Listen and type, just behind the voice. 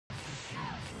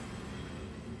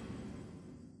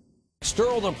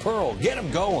Sterl the Pearl. Get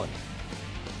him going.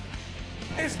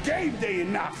 It's game day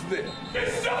in Knoxville.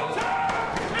 It's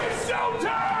showtime! It's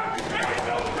showtime! Ain't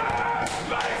no time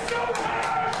like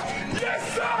showtime!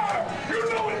 Yes, sir! You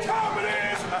know what time it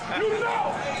is! You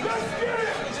know! Let's get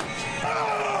it!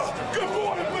 Oh, good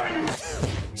morning,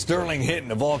 baby! Sterling hitting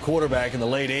the Vol quarterback in the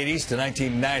late 80s to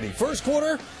 1990. First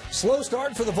quarter, slow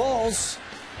start for the Vols.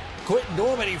 Quentin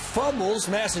Dormady fumbles.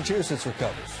 Massachusetts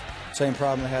recovers. Same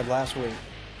problem they had last week.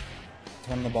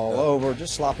 Turning the ball over,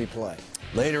 just sloppy play.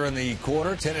 Later in the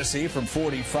quarter, Tennessee from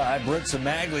 45. Britt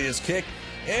Samaglia's kick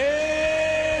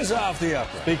is off the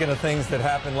upright. Speaking of things that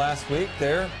happened last week,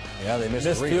 they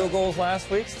missed field goals last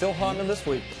week, still haunting them this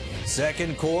week.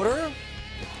 Second quarter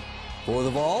for the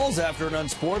Vols after an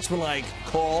unsportsmanlike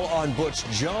call on Butch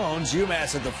Jones.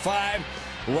 UMass at the 5.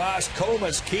 Ross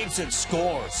Comas keeps it,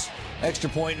 scores. Extra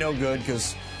point no good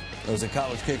because there was a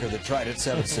college kicker that tried it,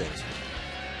 7-6.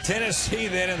 Tennessee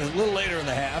then, and a little later in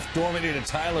the half, Dormady to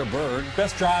Tyler Bird.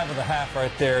 Best drive of the half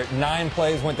right there. 9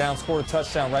 plays, went down, scored a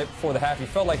touchdown right before the half. You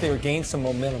felt like they would gain some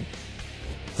momentum.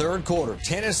 Third quarter,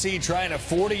 Tennessee trying a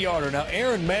 40-yarder. Now,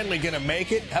 Aaron Medley going to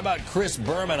make it. How about Chris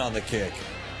Berman on the kick?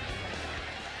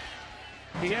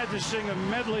 He had to sing a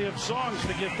medley of songs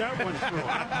to get that one through.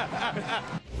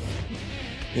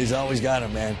 He's always got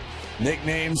him, man.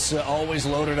 Nicknames always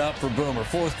loaded up for Boomer.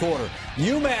 Fourth quarter,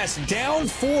 UMass down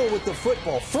 4 with the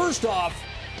football. First off,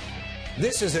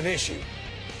 this is an issue.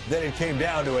 Then it came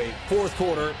down to a fourth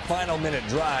quarter, final minute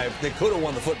drive that could have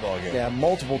won the football game. Yeah,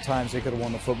 multiple times they could have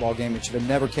won the football game. It should have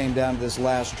never came down to this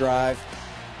last drive.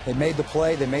 They made the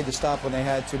play, they made the stop when they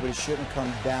had to, but it shouldn't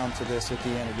come down to this at the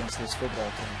end against this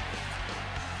football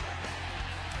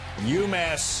team.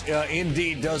 UMass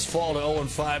indeed does fall to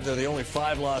 0-5. They're the only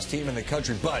 5-loss team in the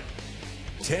country, but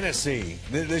Tennessee,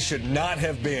 this should not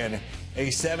have been a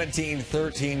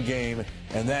 17-13 game,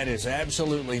 and that is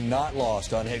absolutely not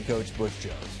lost on head coach Butch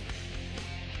Jones.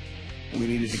 We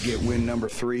needed to get win number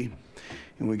 3,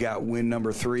 and we got win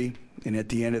number 3. And at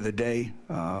the end of the day,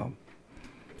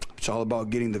 it's all about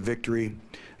getting the victory,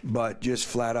 but just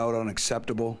flat out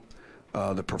unacceptable.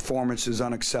 The performance is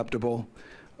unacceptable,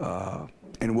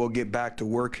 and we'll get back to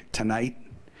work tonight,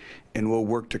 and we'll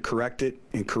work to correct it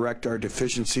and correct our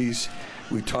deficiencies.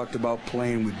 We talked about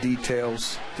playing with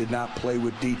details, did not play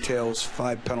with details.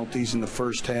 5 penalties in the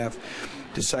first half.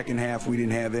 The second half, we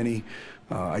didn't have any.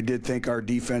 I did think our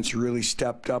defense really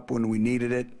stepped up when we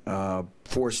needed it.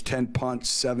 Forced 10 punts,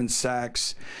 7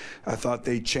 sacks. I thought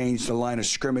they changed the line of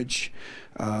scrimmage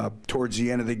towards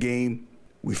the end of the game.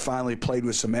 We finally played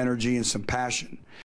with some energy and some passion.